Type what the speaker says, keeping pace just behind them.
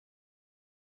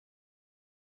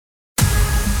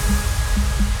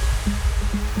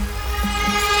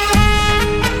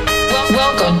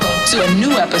to a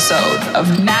new episode of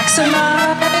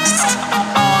Maxximize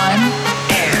On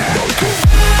Air.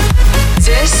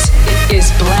 This is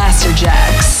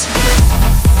Blasterjaxx,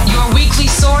 your weekly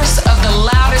source of the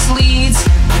loudest leads,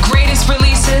 greatest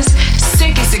releases,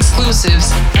 sickest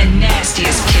exclusives, and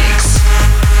nastiest kicks.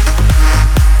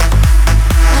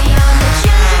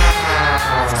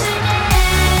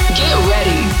 Get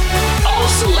ready, all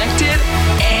selected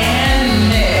and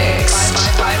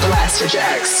mixed by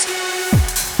Blasterjaxx.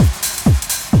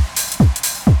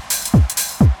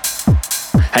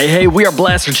 Hey, we are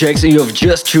Blasterjaxx and you have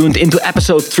just tuned into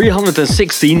episode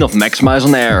 316 of Maxximize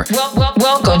On Air.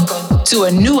 Welcome to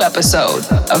a new episode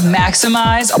of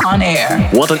Maxximize On Air.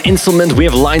 What an instrument we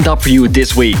have lined up for you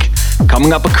this week.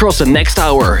 Coming up across the next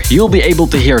hour, you'll be able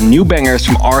to hear new bangers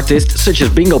from artists such as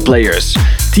Bingo Players,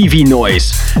 TV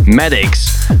Noise,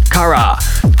 Maddox, Kara,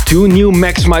 2 new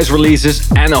Maxximize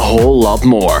releases and a whole lot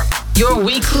more. Your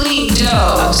weekly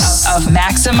dose of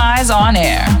Maxximize On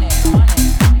Air.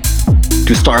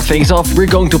 To start things off, we're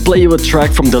going to play you a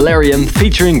track from Delirium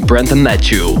featuring Brent and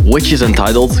Matthew, which is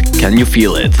entitled Can You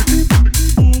Feel It?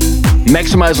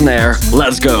 Maxximize On Air,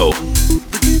 let's go!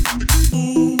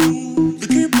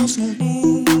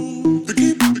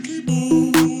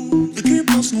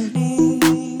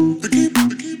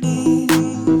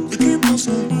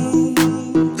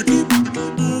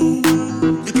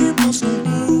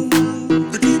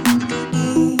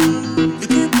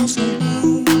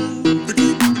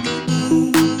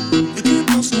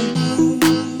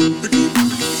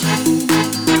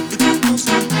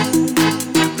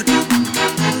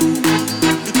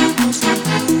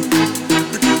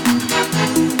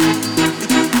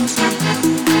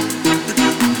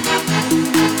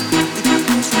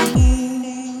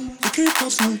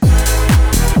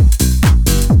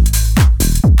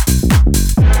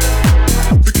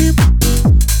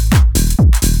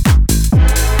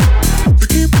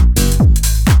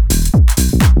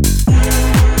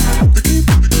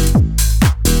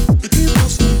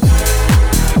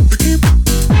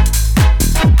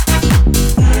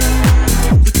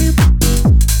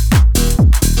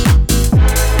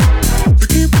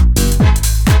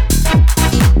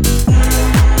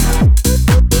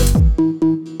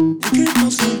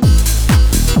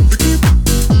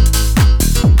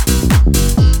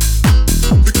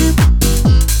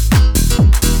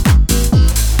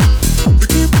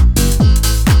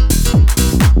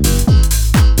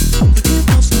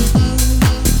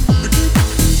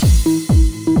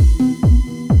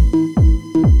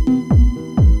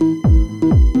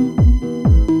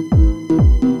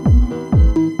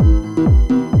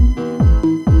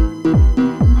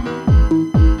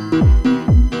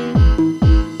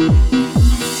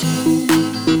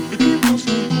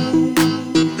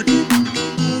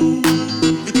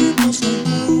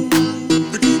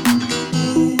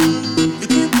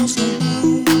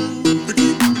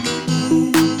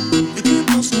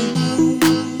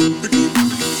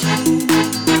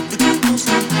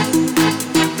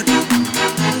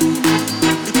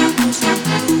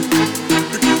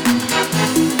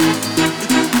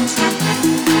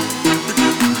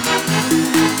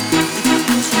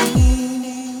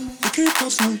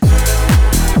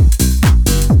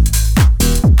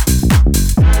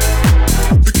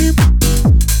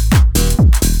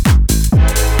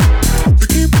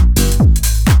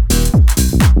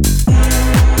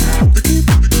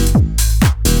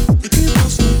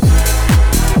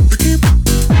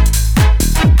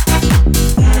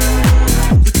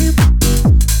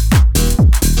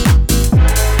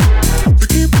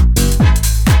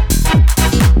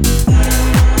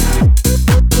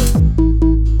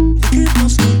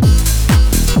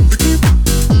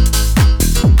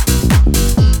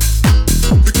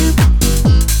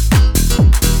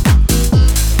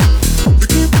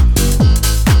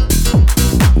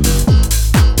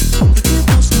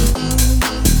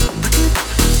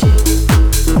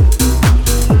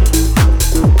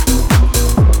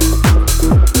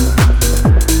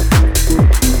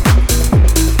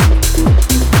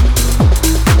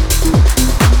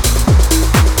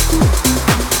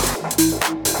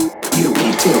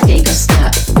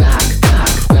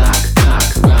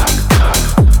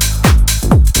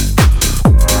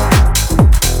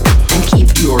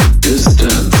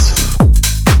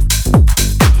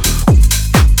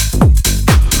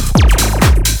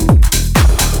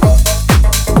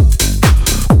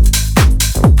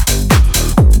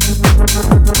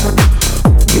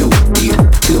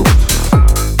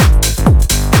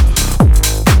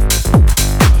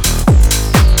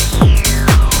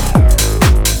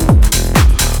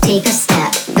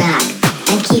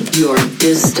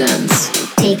 distance.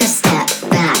 Take a step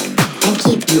back and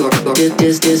keep your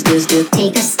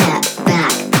take a step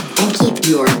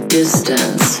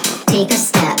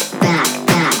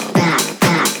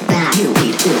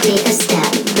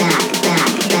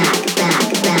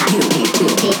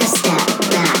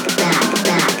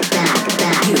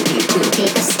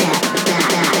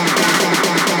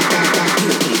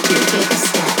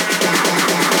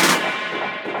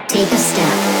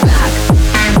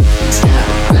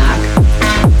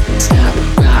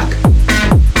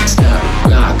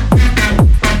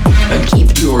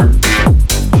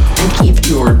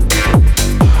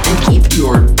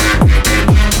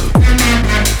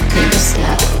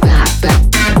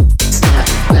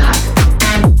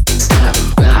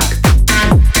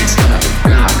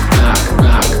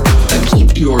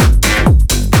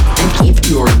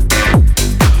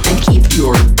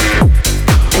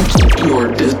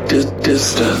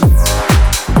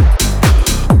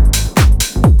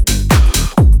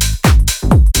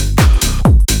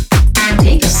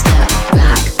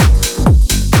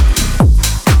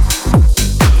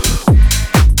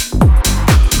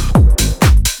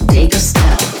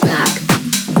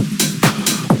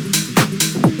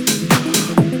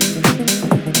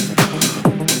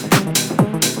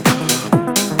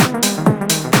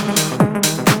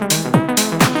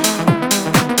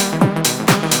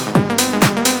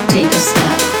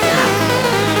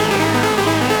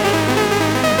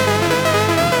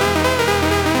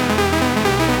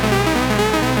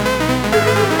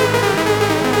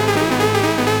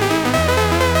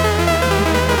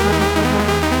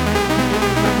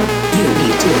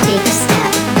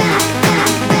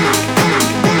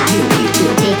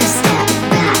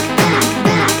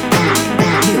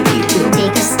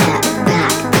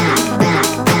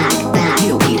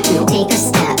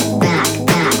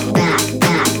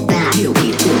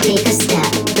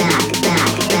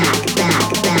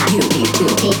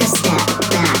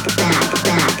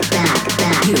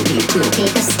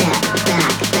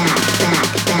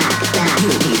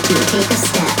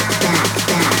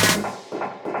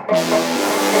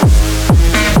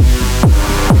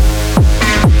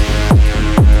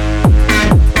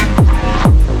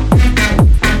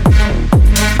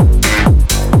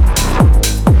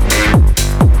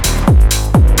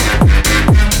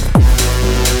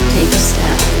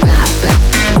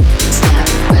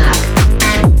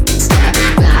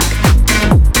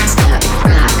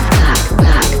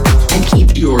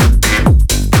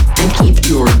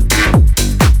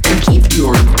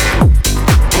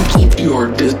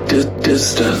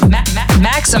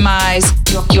Maximize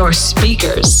your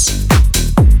speakers.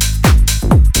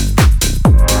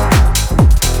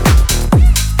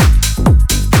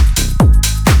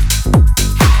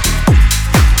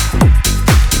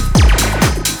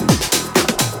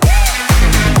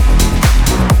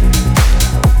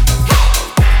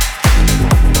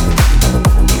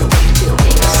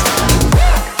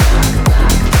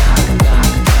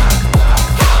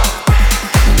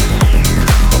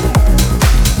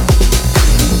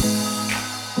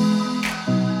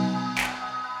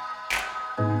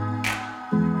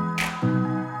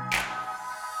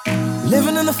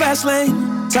 Living in the fast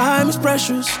lane, time is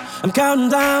precious. I'm counting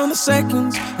down the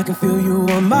seconds, I can feel you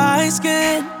on my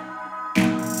skin.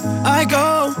 I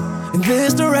go in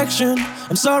this direction,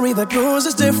 I'm sorry that yours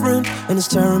is different, and it's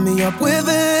tearing me up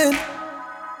within.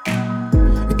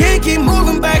 You can't keep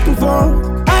moving back and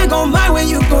forth, I go my way,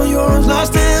 you go yours,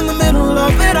 lost in the middle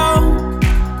of it all.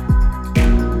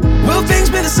 Will things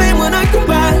be the same when I come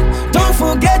back? Don't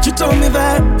forget you told me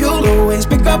that you'll always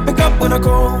pick up when I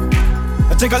call.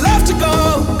 I take a left to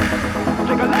go.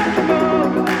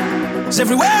 Cause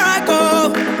everywhere I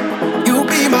go, you'll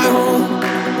be my home.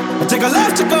 I take a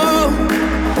left to go.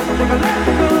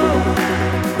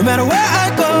 No matter where I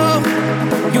go,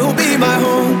 you'll be my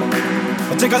home.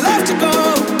 I take a left to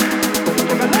go. Take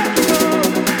a left to go.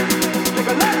 Take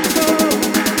a left to go.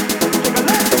 Take a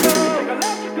left to go. Take a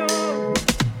left to go.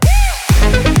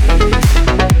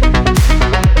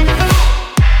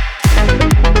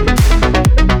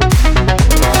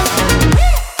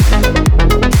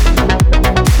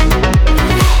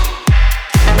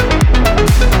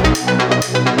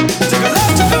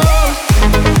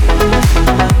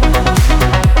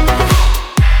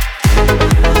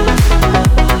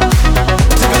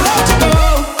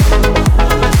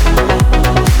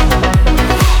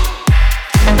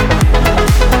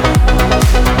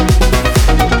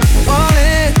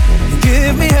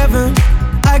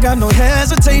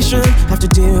 Have to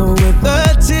deal with the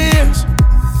tears.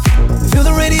 Feel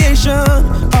the radiation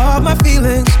of my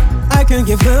feelings. I can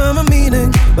give them a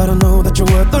meaning, but I know that you're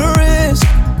worth the risk.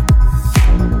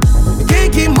 You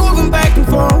can't keep moving back and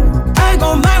forth. I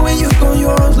go my way, you go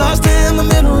yours, lost in the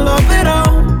middle of it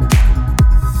all.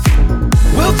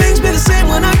 Will things be the same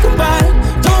when I come back?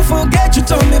 Don't forget you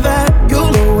told me that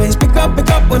you'll always pick up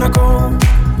when I call.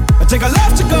 I take a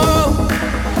left to go.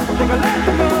 Take a left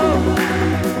to go.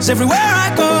 'Cause everywhere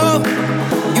I go,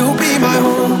 you'll be my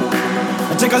home.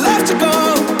 I take a left to go.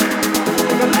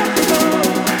 Take a left to go.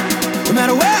 No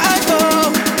matter where I go,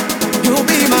 you'll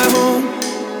be my home.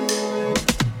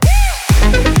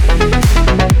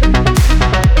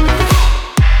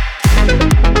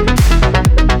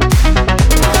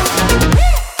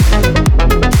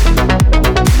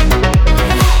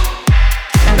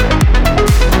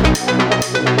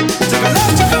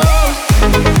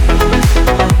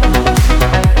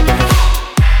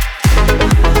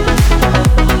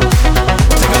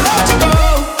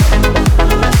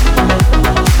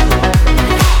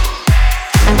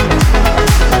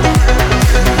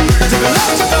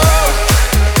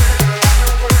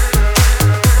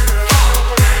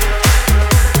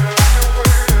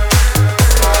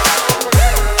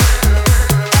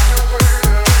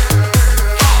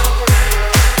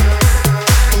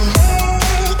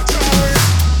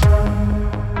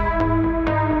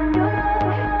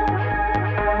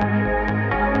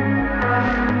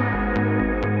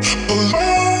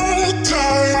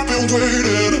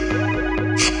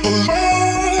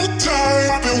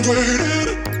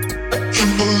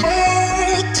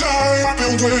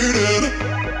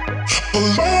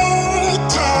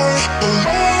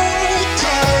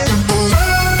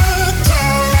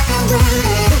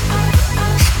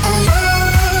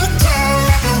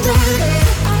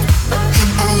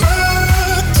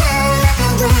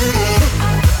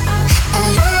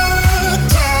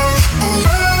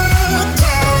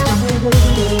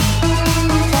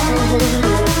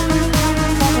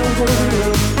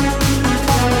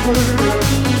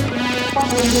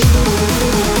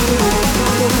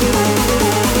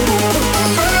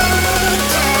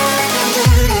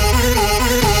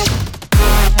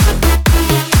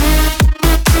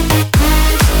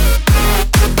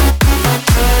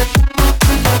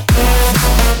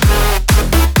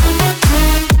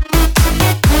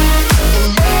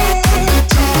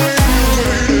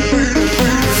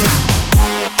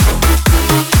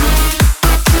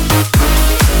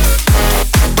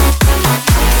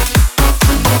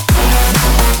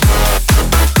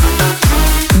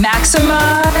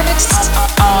 Maxximize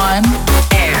On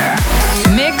Air.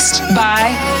 Mixed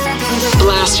by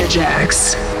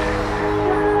Blasterjaxx.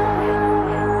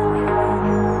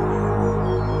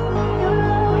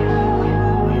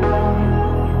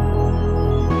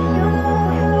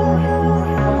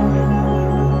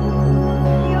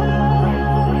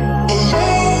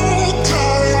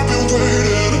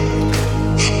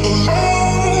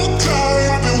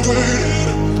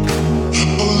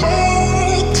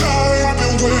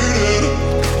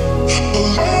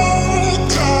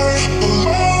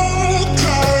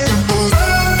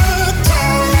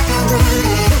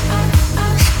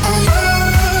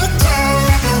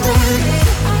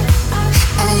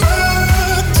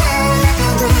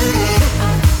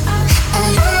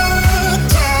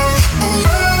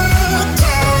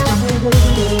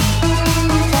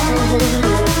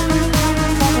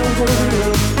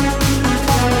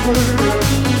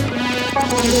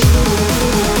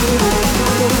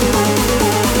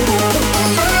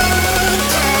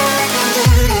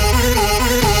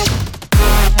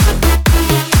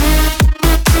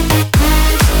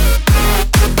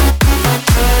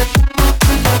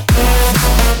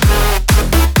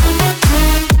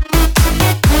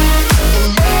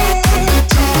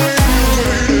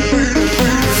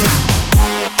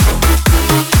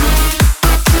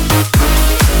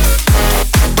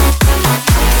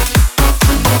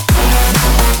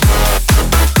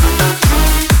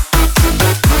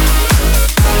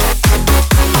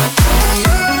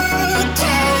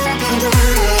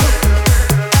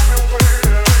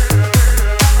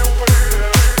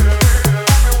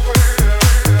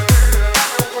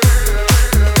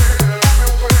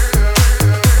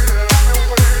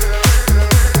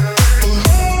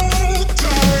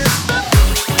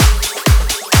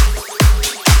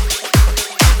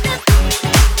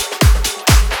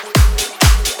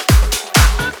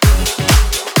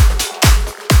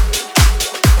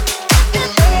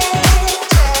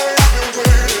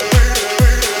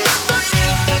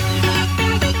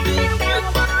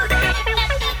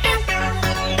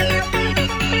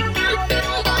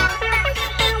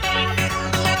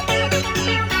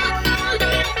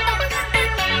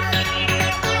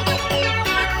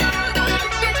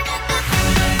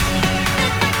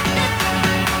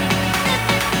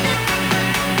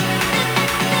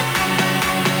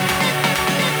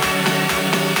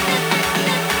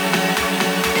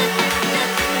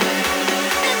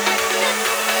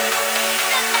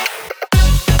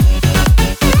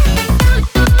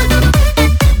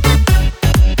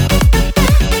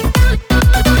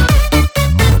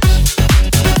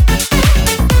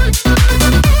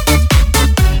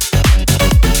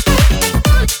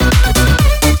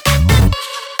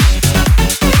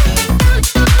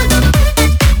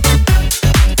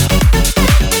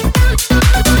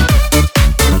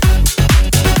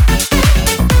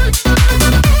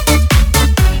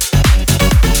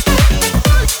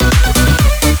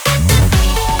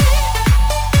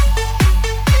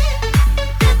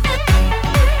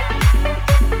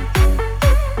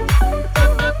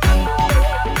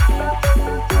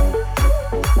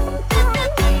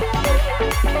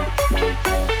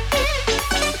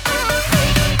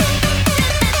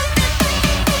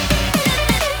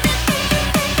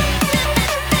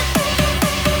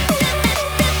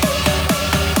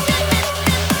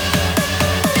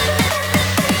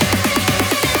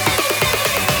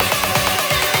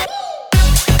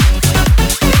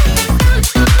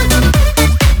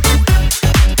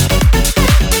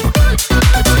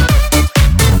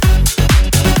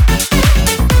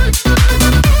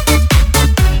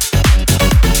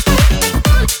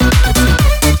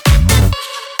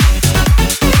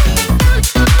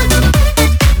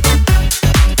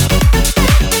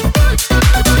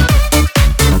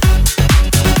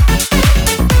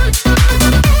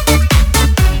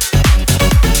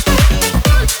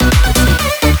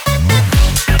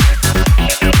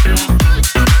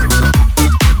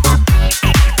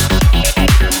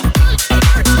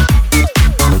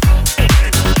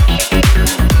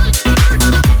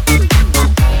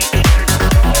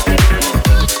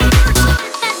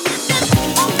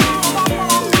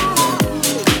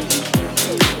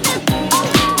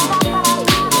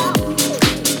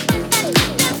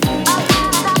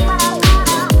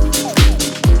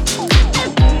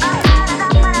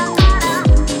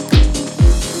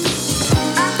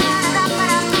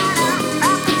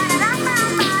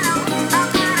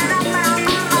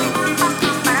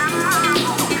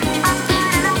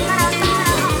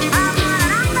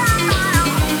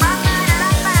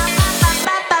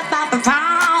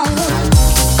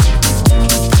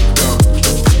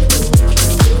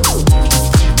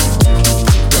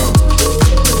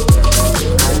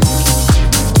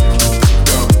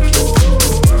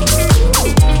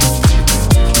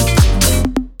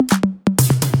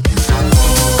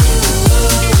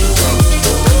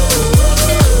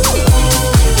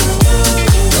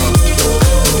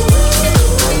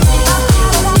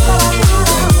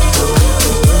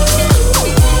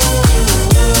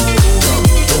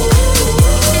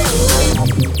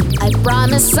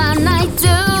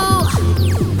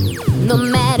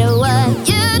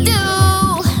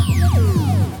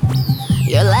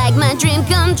 make my dream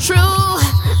come true.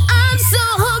 I'm so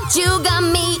hooked, you got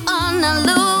me on a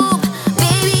loop.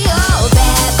 Baby, oh,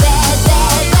 bad, bad,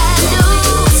 bad, bad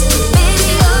news.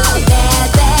 Baby, oh, bad,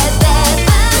 bad, bad,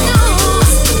 bad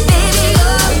news. Baby,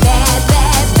 oh, bad,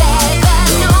 bad, bad, bad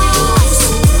news.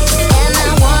 And I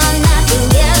want nothing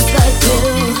else but you.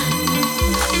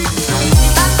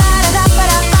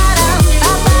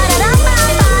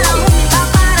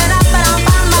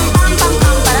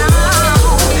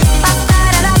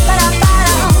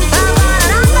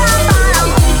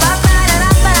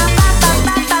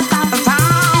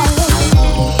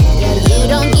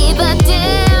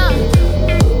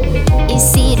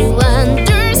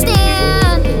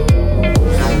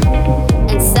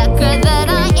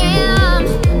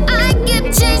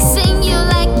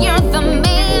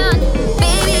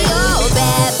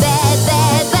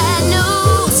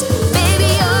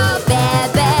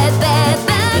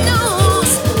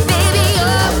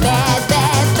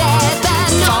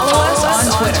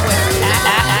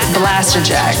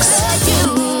 Blasterjaxx.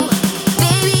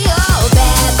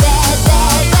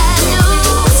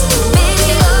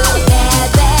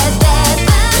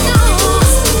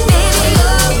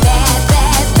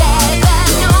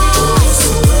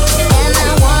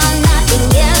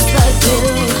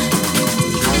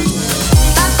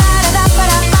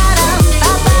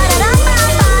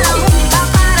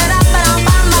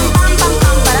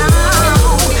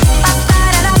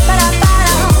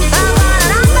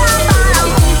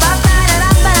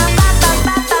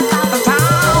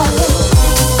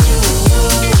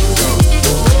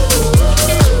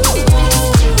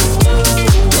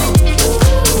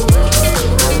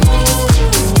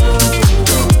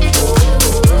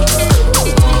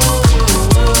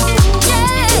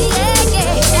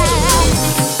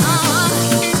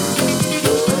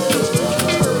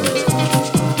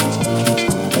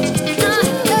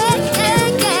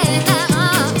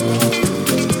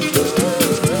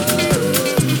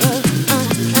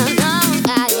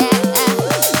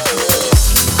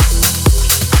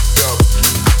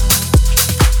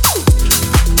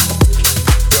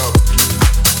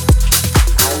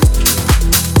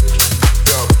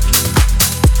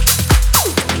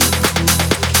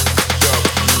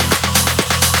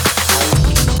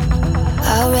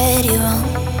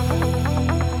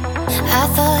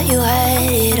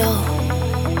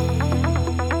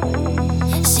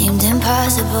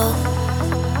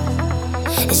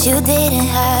 You didn't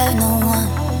have no one,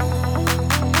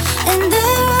 and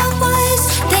there I was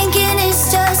thinking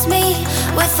it's just me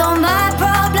with all my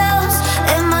problems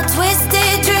and my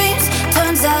twisted dreams.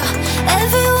 Turns out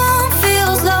everyone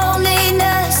feels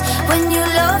loneliness when you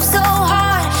love so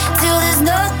hard till there's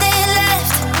nothing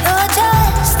left. You're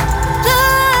just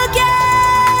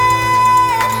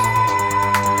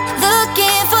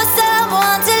looking for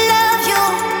someone to love you.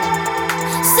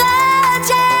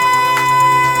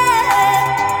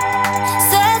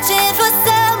 Searching for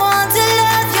someone to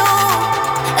love you.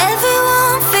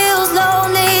 Everyone feels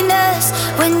loneliness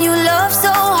when you love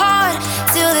so hard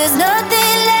till there's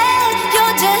nothing left.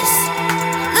 You're just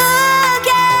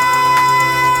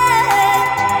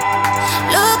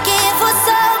looking for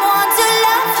someone to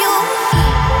love you.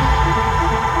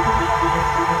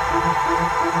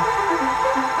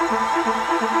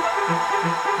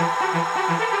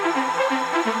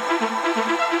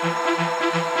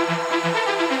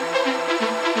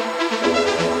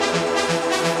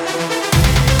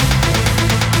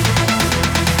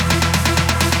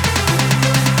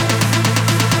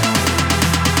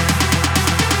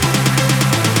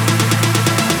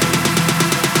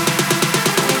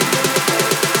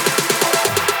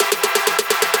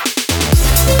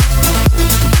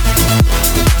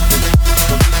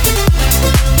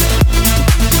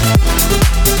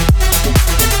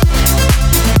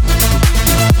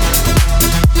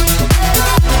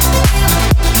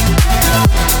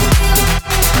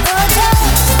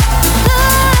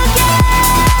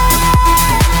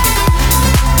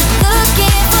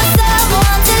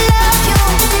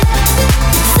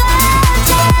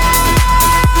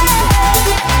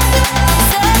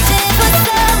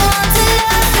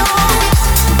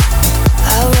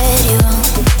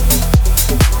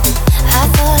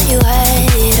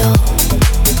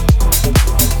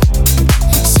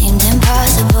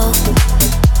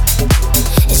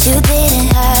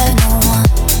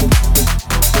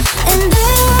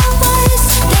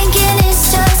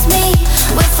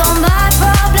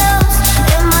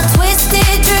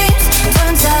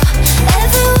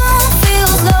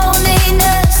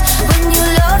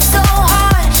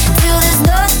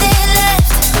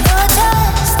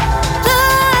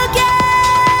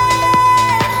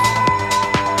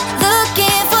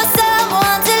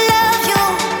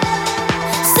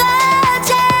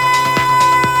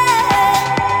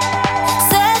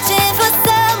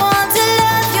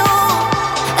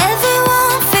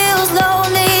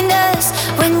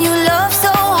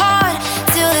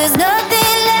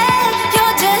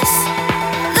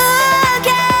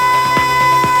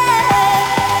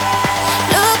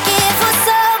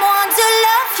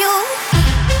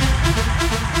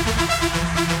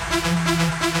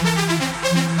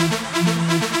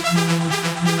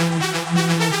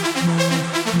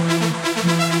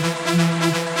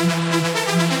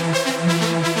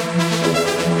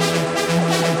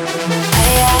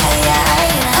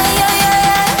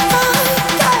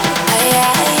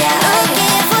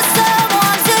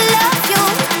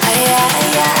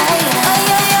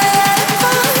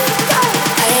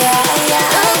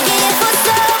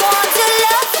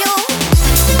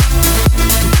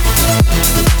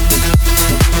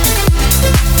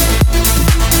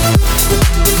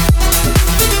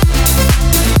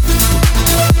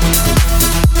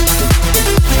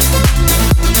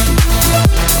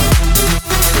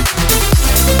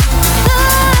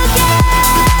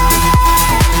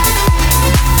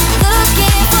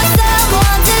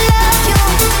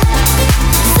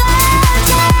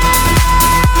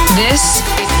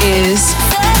 is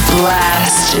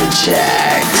Blasterjaxx.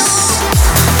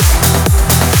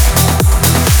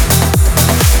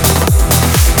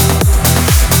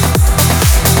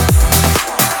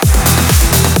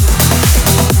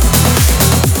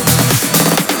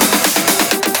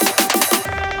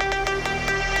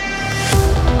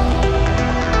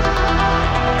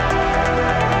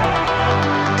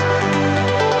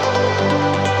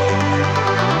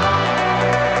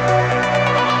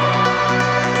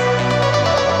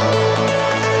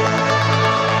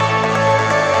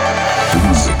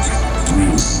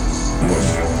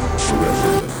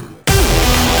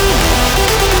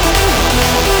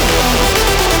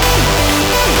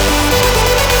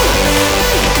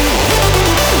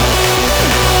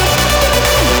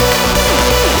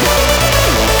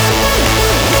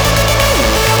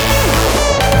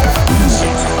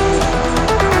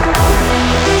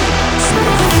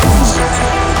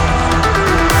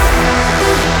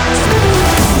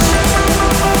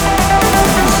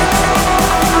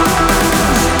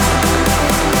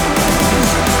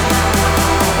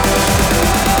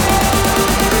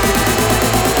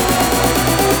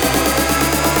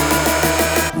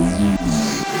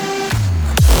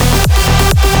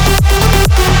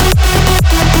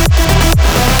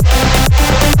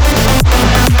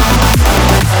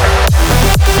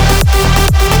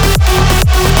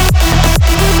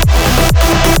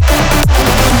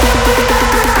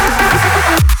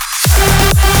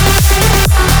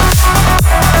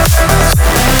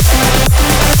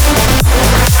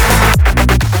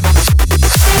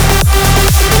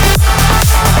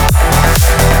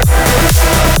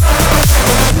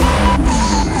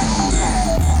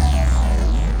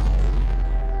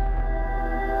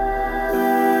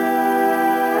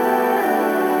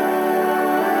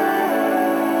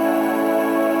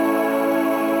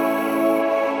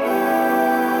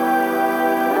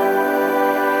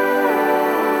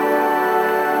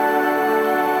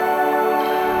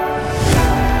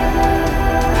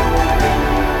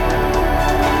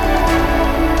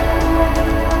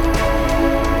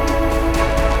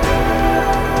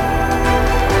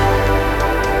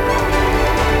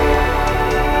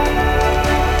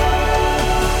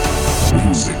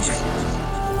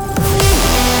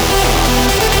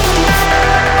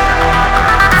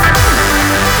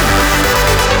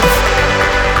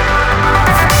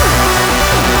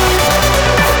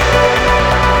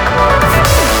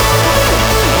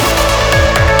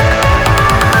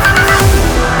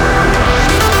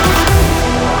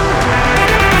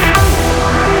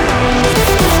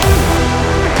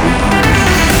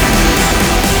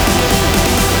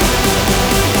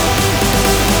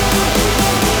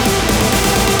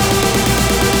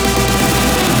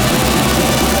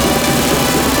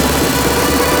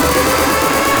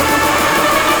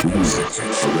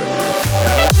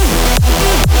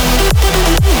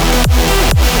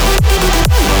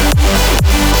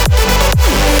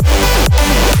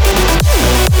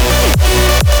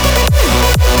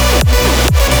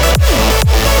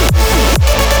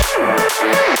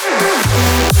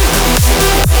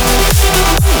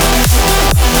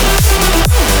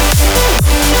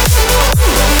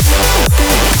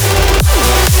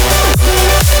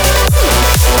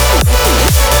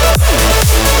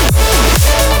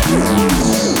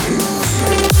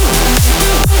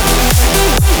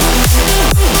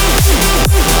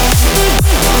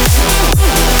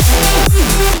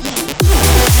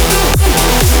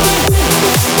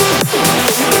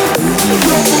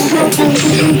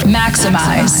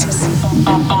 Maxximize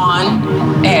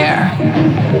On Air.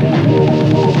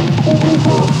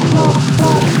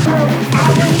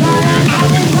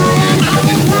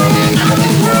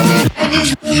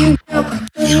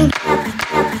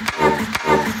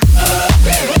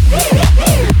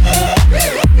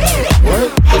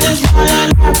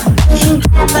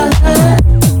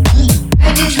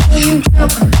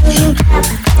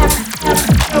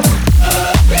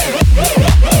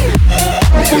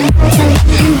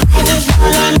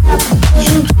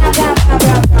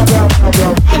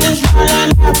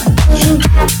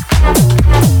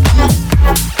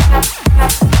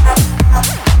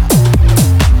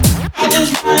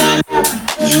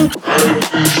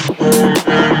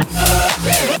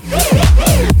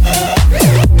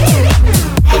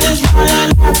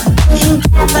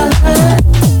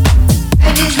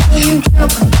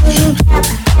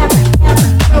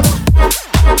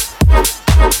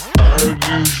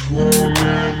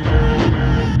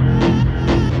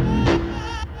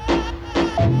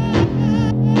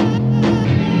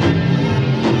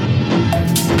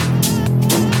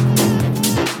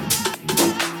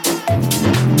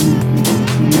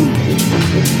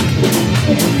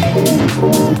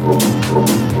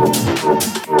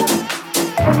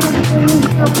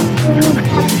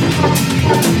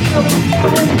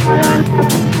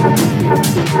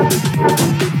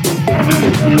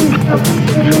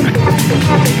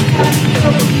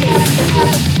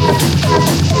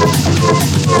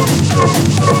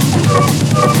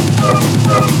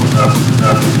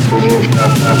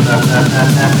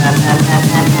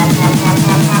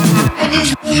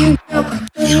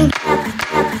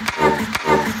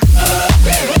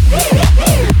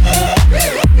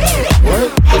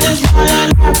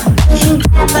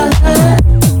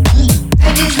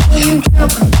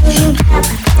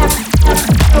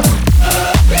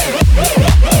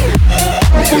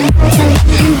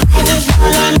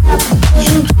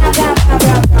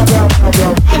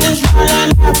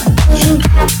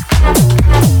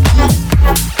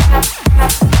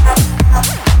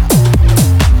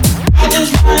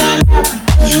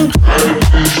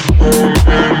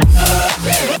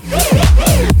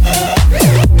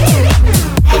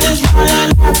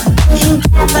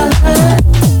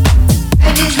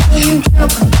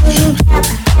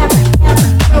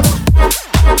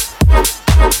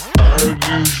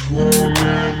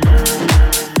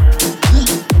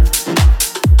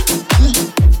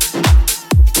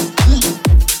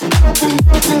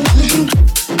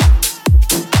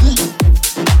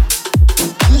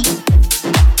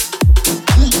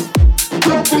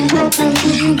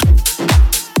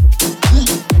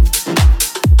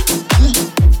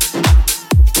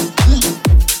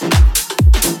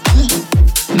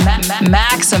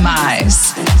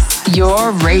 Maxximize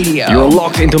your radio. You're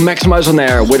locked into Maxximize On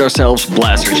Air with ourselves,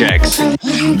 Blasterjaxx.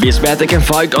 Bismatic and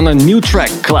Vike on a new track,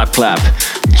 Clap Clap.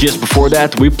 Just before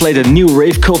that, we played a new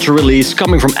rave culture release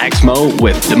coming from Exmo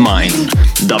with The Mind.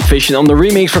 Dub Vision on the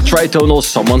remix for Tritonal,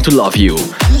 Someone to Love You.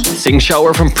 Sing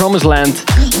Shower from Promised Land.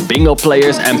 Bingo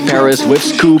Players and Paris with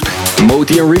Scoop.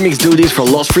 Moti and remix duties for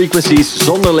Lost Frequencies,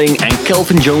 Zonderling and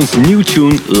Kelvin Jones' new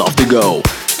tune, Love to Go.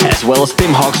 As well as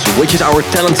Tim Hawks, which is our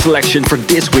talent selection for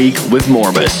this week with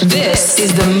Morbus. This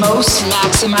is the most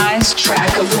maximized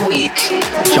track of the week.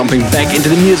 Jumping back into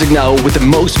the music now with the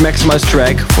most maximized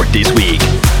track for this week.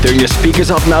 Turn your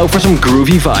speakers up now for some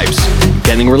groovy vibes.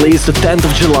 Getting released the 10th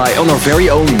of July on our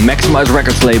very own Maxximize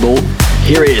Records label.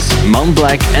 Here is Mount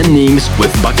Black and Neems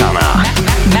with Bacana.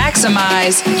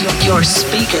 Maximize your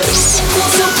speakers.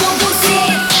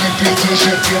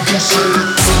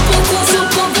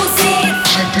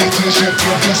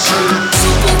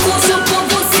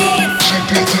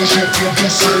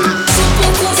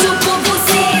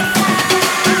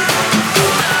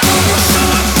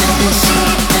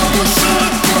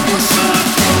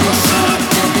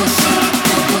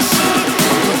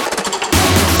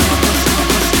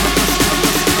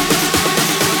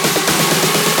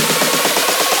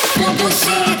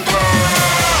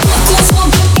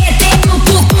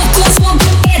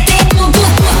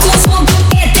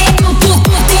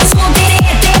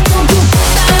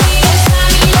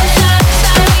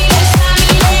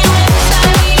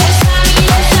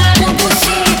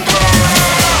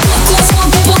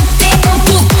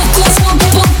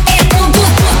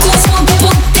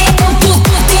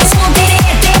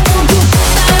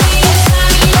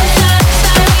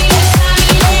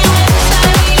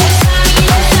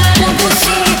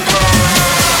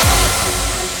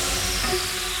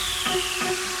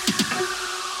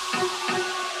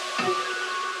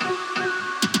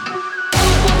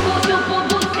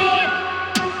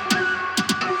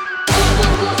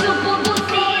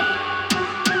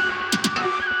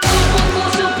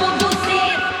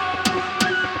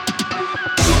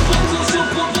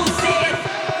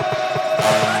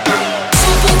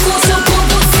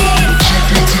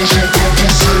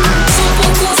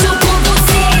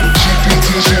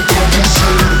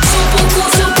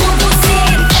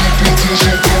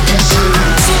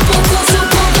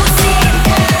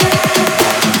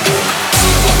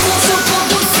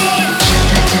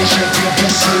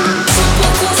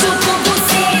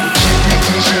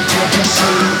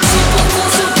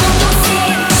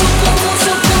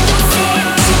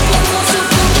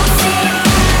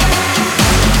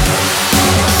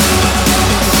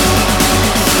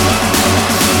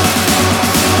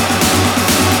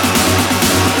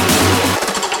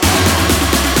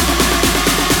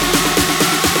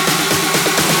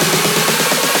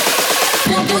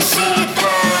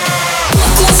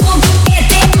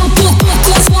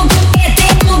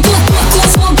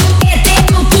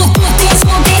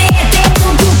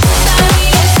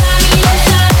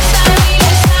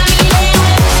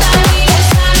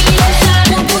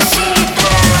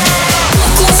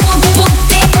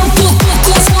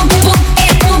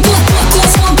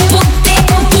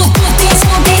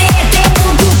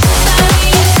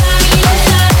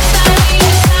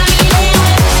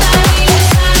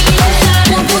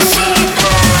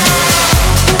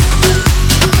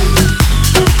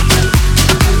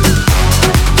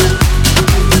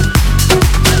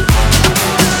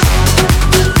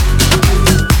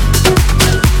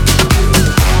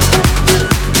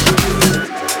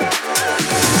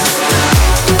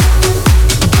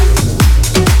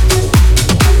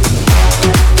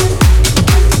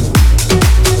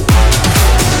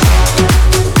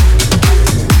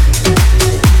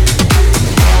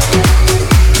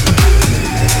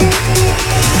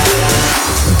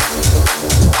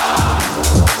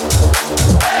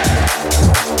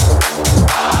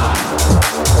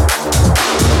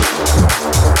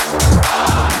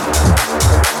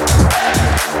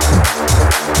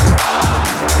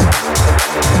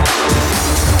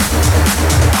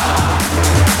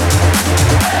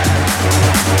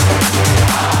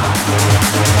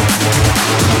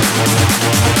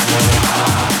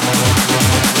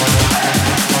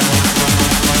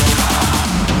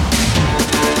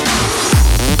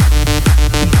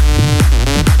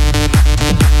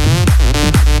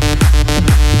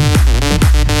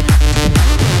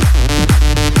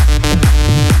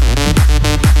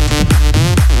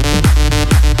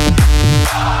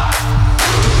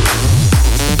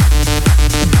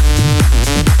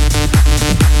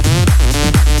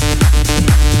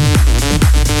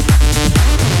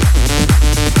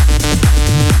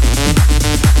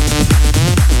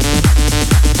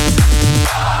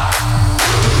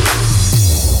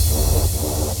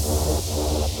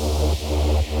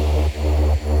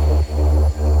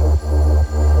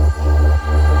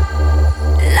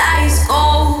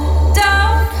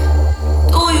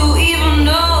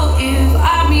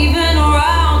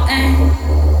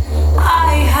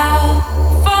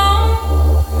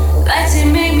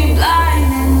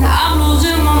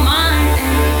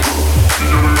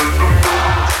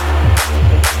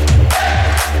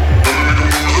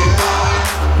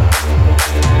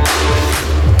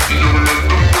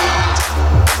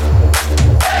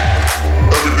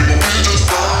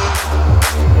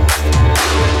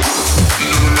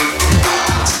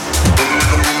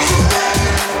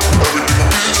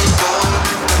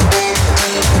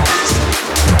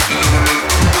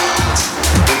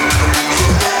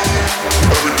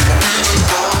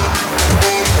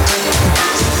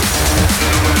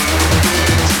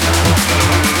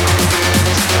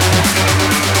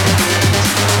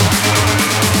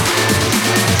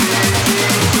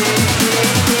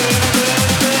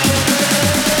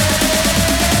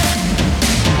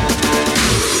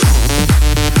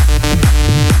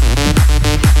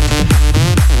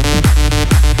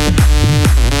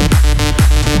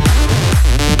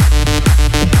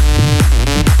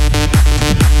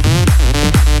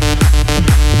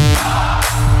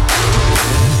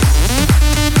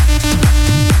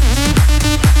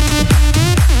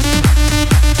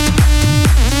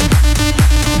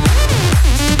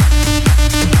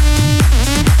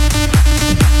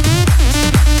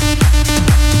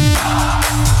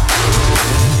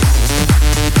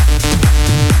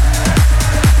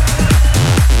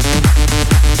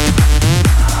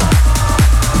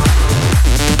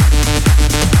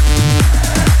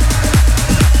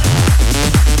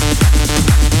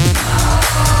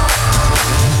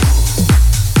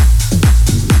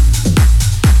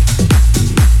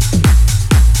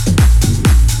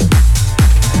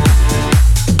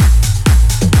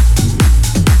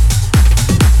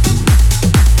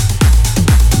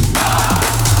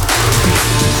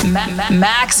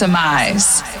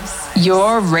 Maxximize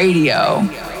your radio.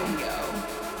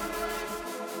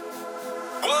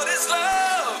 What is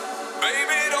love?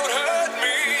 Baby, don't hurt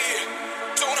me.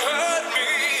 Don't hurt me.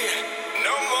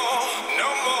 No more, no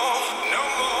more, no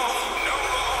more, no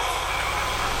more.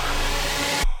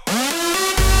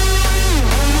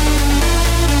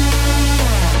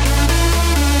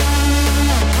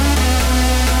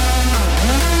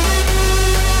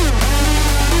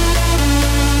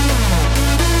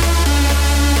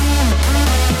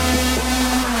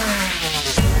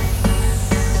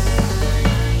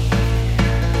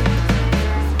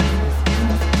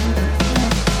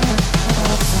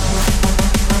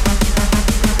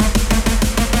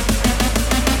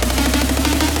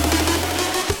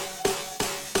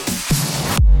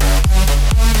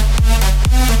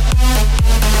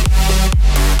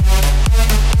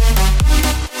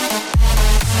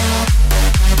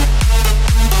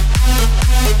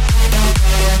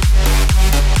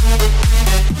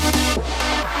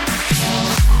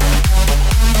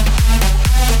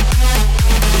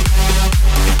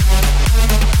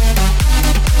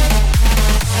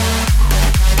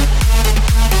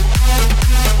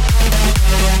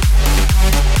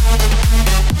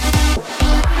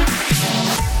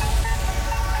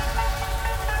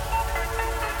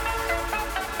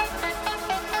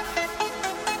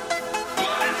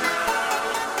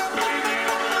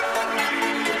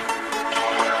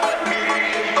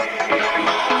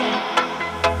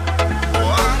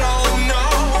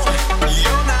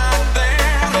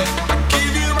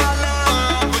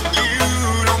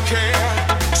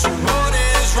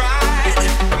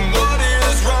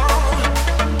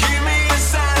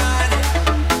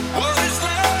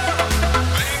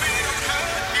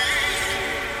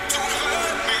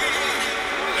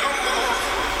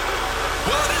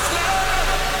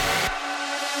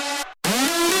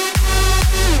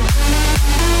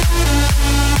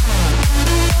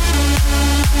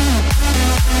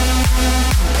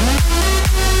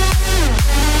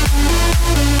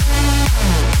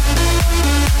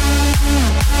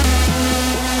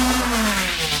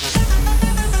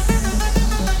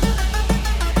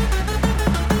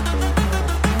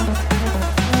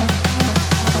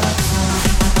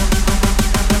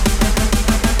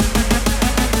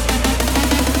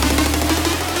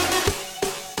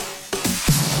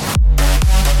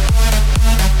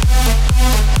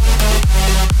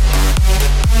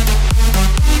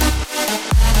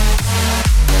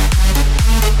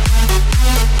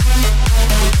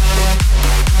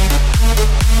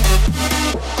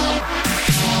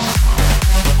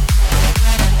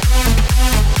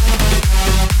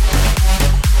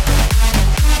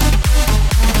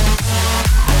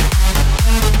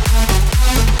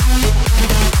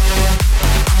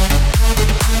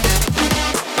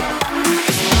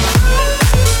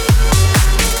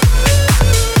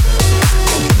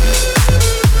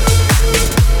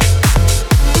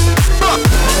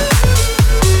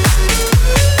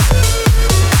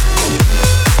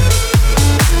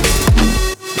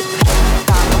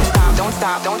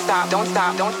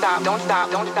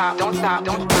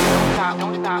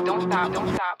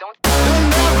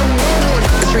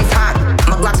 The streets hot,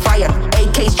 my Glock's fire.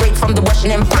 AK straight from the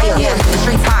Russian Empire. Yeah, the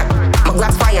streets hot, my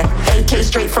Glock's fire. AK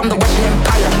straight from the Russian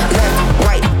Empire. Left,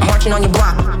 right, marching on your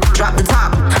block. Drop the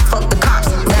top, fuck the cops.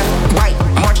 Left, right,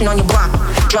 marching on your block.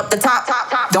 Drop the top,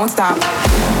 don't stop.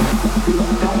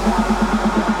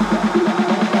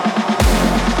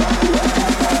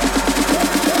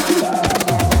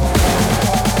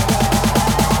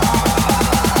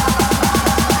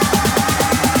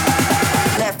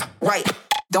 Right,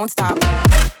 don't stop.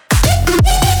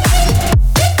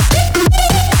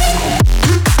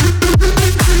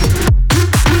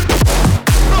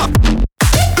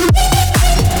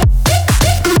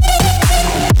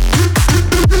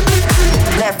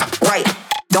 Left, right,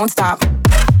 don't stop.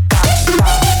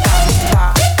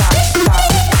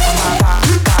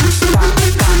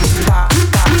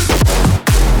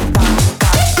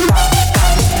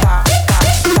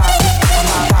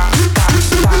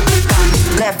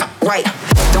 Right.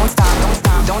 Don't stop, don't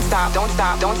stop, don't stop,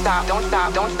 don't stop, don't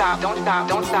stop, don't stop, don't stop,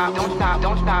 don't stop, don't stop, don't stop,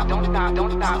 don't stop, don't stop,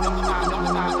 don't stop, don't stop, don't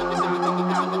stop.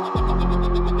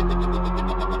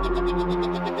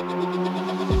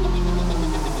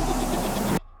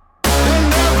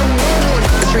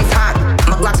 The streets hot,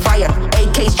 my Glock's fire.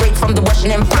 AK straight from the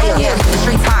Russian Empire. Yeah, the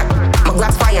streets hot, my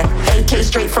Glock's fire. AK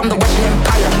straight from the Russian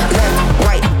Empire. Left,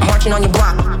 right, marching on your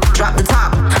block. Drop the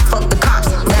top, fuck the cops.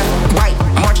 Left, right,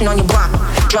 marching on your block.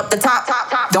 Drop the top,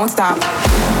 don't stop.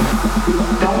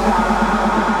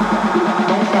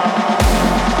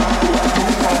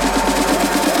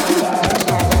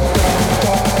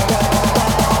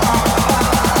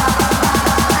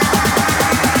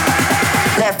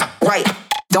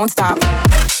 don't stop.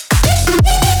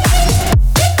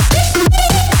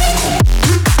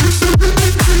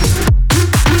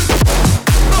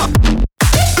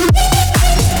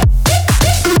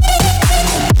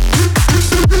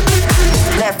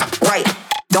 Left, right,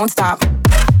 don't stop.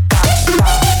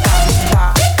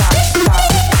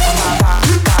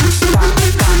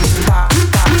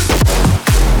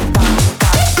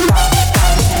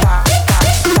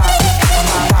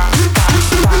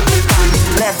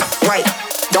 Left, right,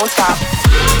 don't stop.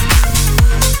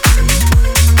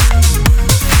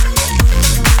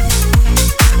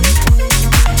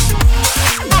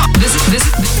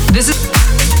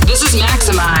 This is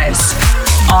Maxximize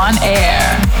On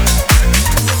Air.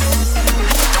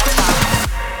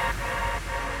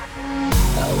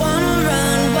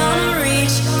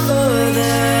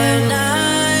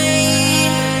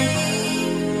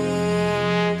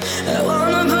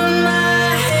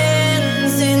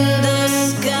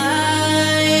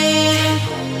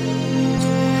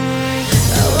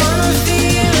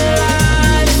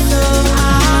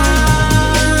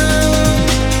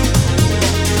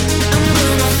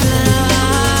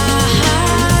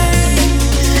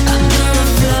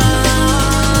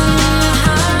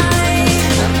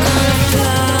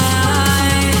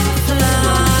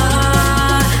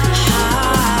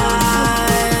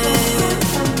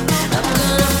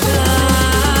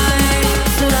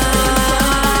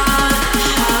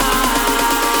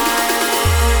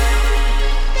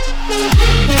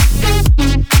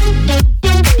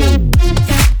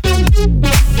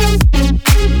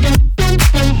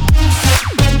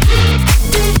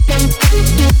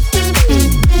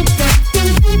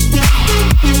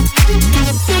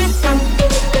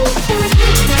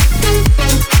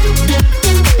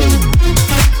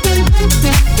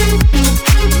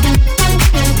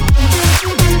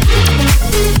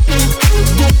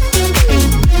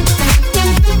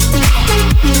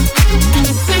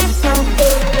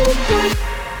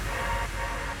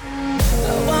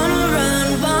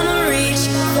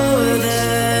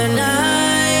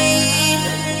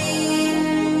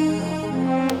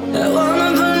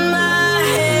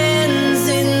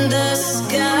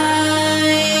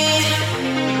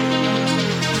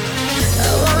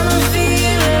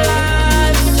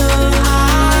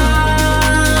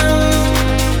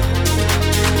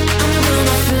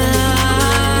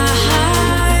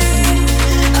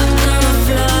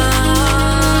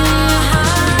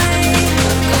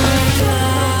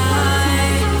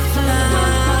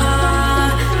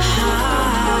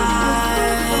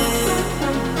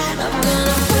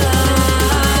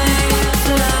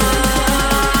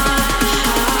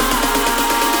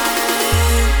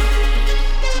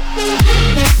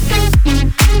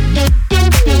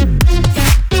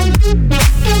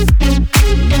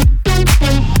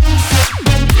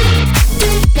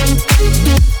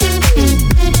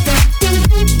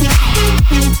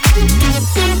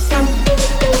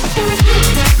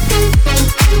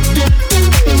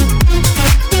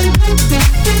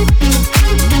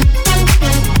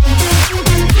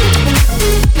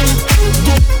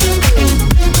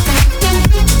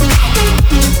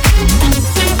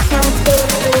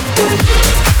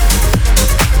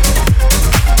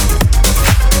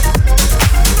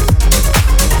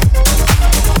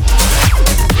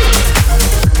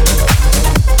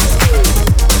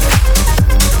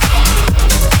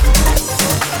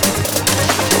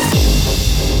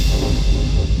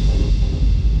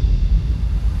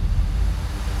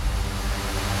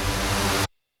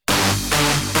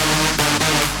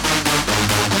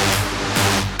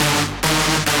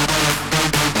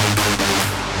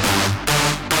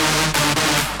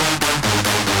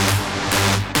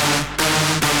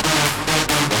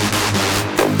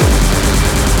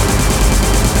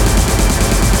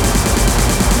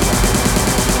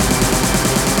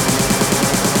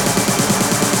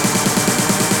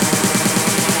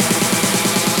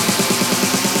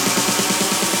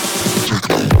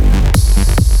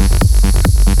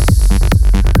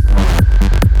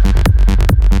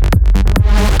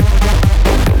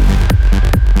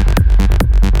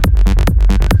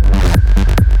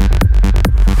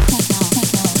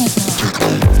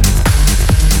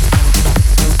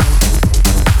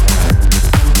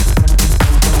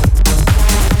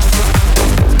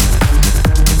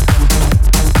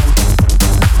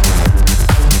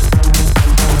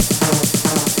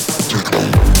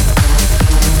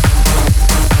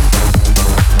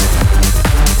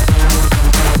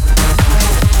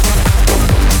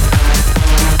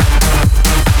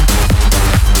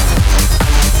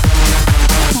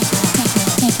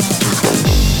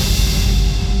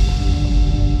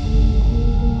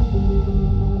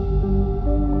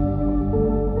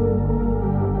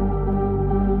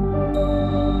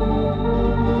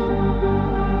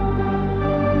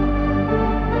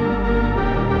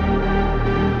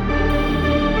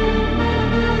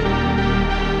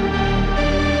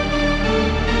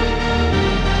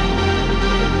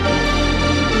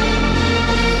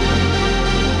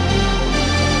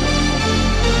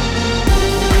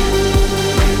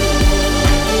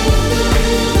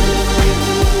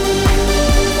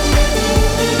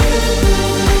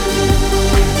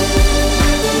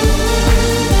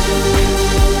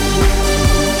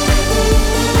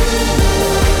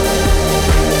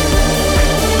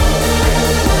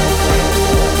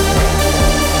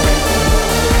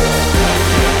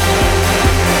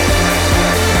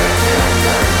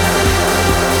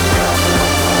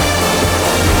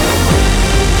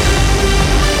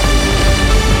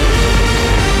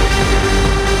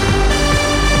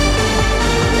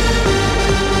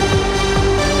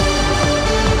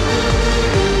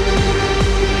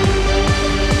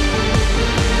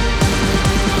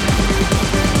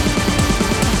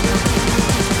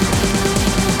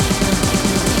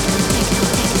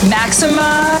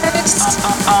 Maxximize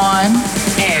On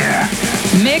Air.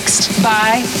 Mixed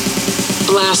by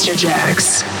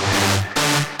Blasterjaxx.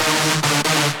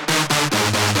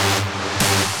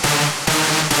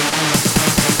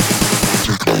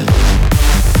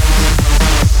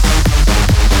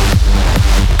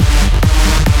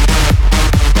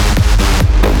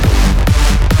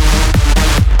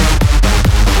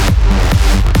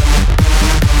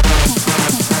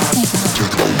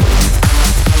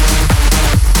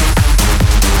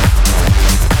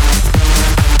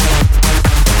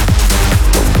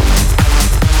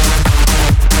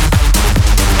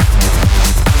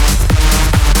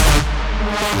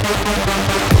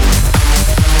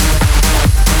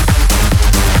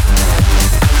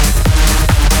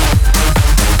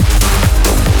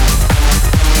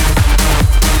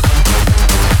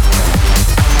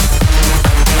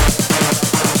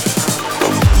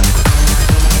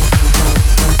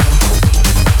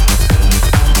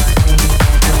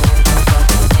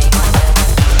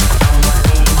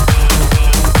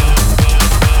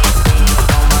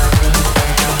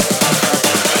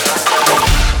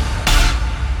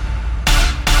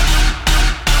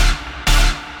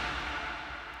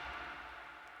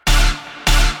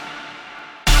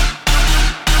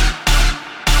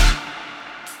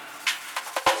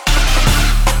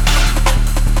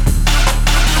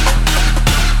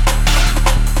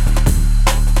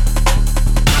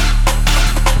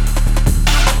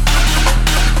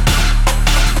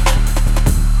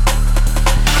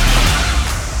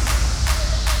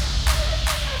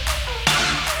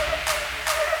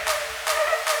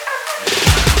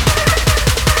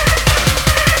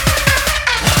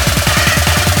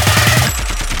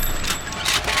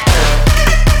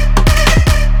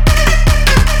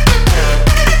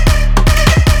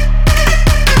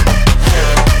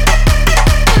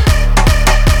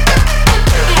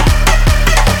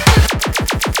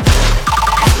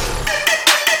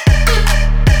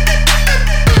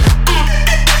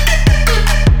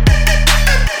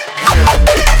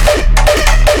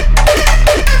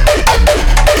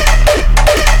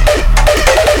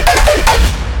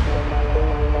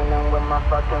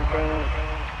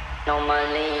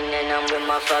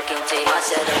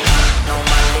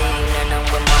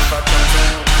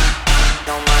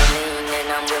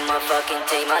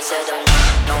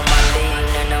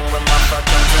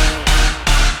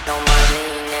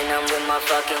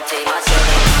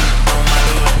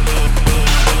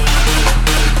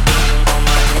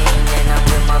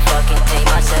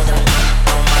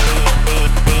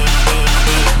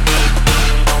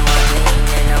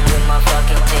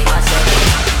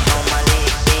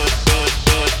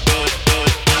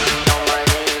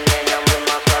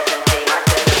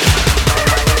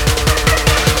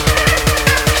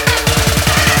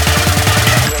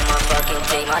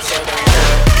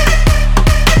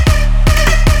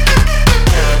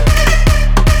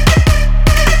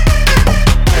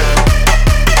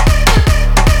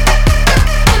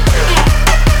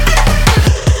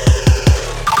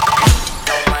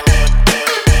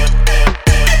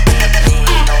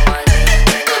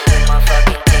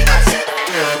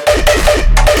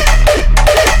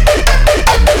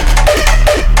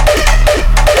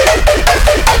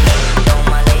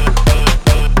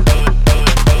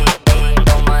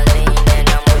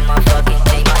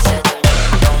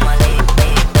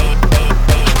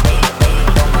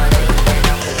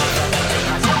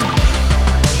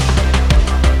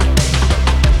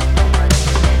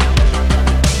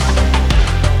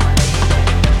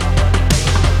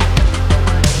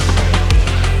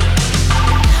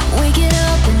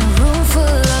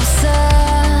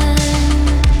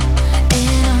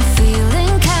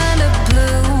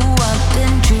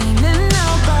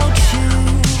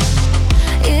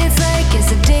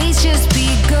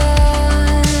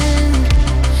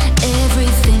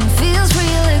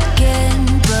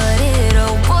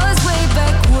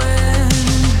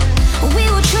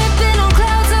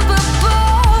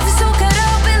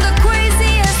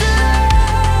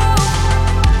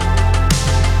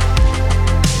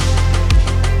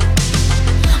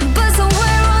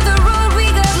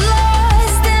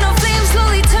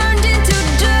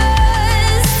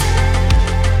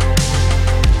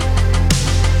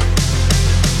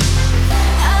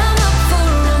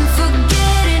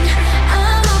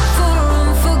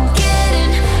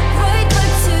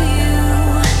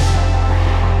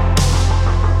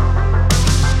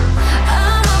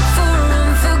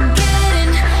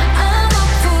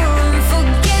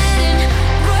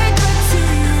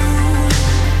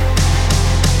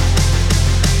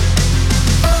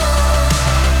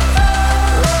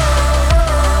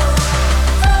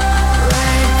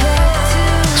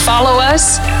 Follow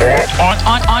us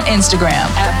on Instagram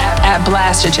at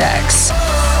Blasterjaxx.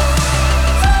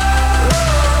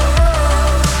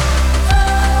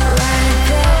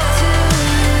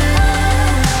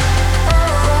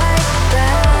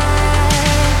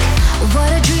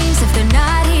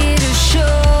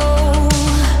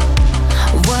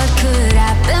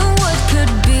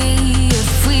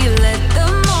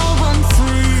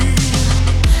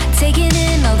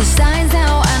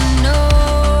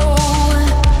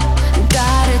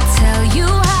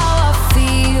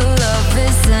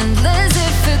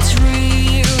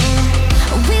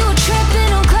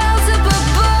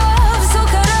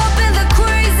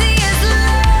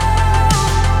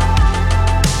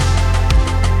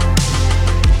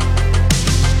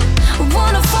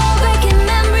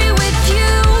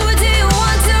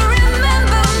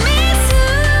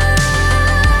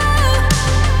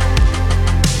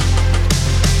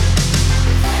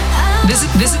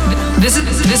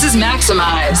 This is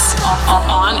Maxximize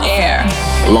on Air.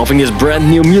 Loving his brand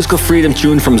new musical freedom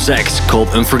tune from Zax called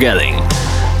Unforgetting.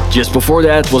 Just before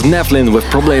that was Nevlin with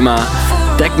Problema,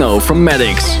 Techno from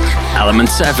Maddox, Element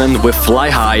 7 with Fly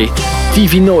High,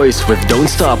 TV Noise with Don't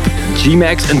Stop,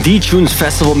 G-Max and D-Tune's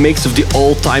festival mix of the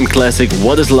all-time classic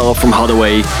What Is Love from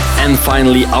Hathaway, and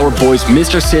finally our boys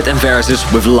Mr. Sid and Versus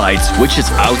with Lights, which is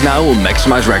out now on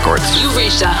Maxximize Records. You've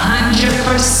reached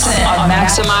 100% on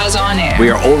Maxximize On Air. We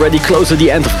are already close to the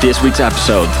end of this week's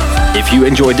episode. If you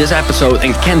enjoyed this episode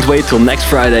and can't wait till next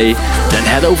Friday, then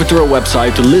head over to our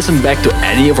website to listen back to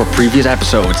any of our previous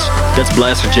episodes. That's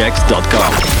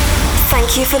blasterjaxx.com.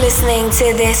 Thank you for listening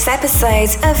to this episode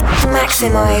of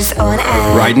Maxximize On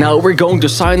Air. Right now we're going to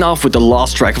sign off with the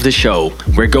last track of the show.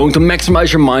 We're going to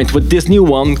maximize your mind with this new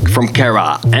one from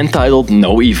Kara, entitled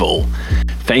No Evil.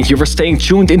 Thank you for staying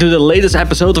tuned into the latest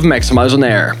episode of Maxximize On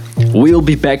Air. We'll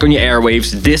be back on your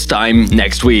airwaves this time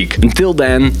next week. Until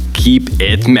then, keep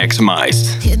it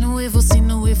maximized. Hear no evil, see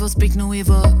no evil, speak no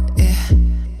evil. Yeah.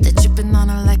 They're dripping on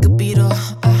her like a beetle.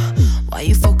 Why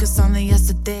you focus on the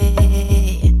yesterday?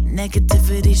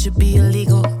 Negativity should be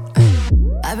illegal.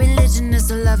 Our religion is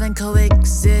to love and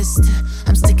coexist.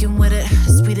 I'm sticking with it,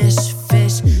 Swedish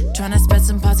fish. Trying to spread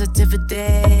some positivity.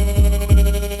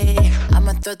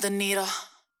 I'ma thread the needle.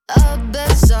 Up,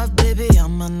 best off, baby,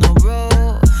 I'm on the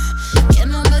road. Can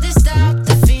nobody stop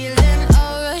the feeling?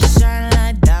 Aura shine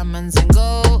like diamonds and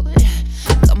gold.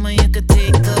 Come on, you could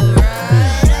take a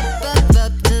ride.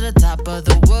 Up to the top of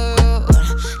the world.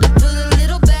 Now put a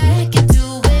little back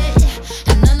into it.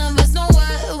 And none of us know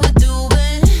what we're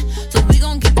doing. So we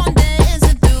gon' keep on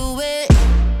dancing through it.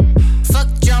 Fuck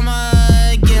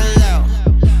drama, get low.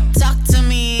 Talk to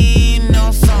me,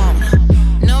 no phone.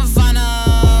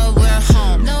 Nirvana, we're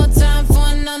home. No time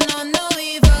for no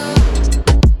evil.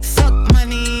 Fuck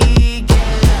money,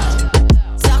 get low.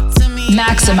 Talk to me.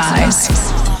 Maxximize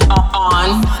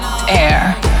on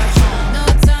Air. No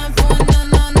time for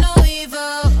no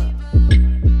evil.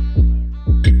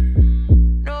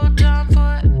 No time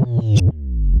for it.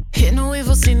 Hear no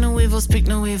evil, see no evil, speak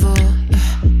no evil.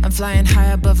 I'm flying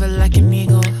high above it like an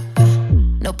eagle.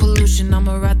 No pollution,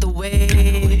 I'ma ride the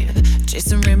wave.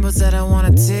 Chasing rainbows that I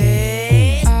wanna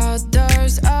take. All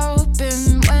doors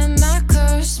open when I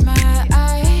close my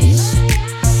eyes.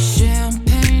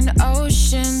 Champagne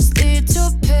oceans lead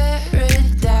to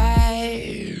paradise.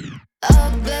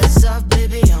 Up, best off,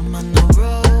 baby, I'm on the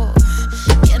road.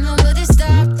 Can nobody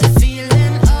stop the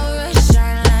feeling? Aura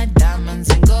shine like diamonds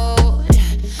and gold.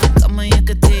 Come on, you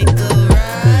could take a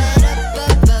ride.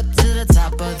 Up to the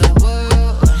top of the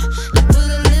world. Now put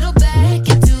a little back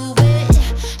into it.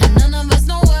 And none of us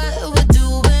know what we're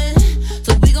doing.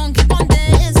 So we gon' keep on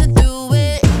dancing through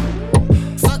it.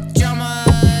 Fuck drama,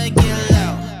 get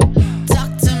low.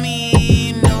 Talk to me,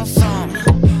 no phone.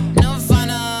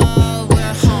 Nirvana,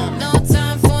 we're home. No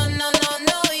time for no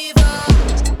evil.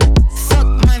 Fuck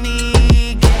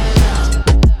money, get low.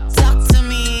 Talk to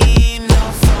me, no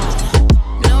phone.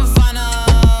 Nirvana,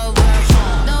 we're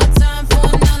home. No time for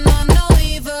no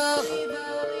evil.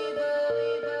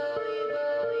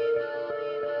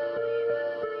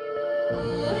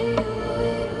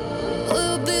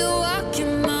 We'll be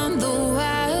walking on the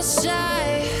wild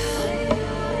side.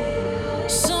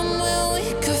 Somewhere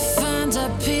we could find our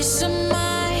peace of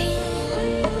mind.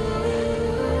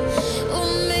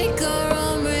 We'll make our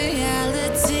own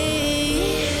reality.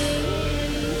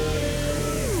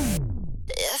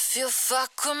 If you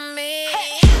fuck with me.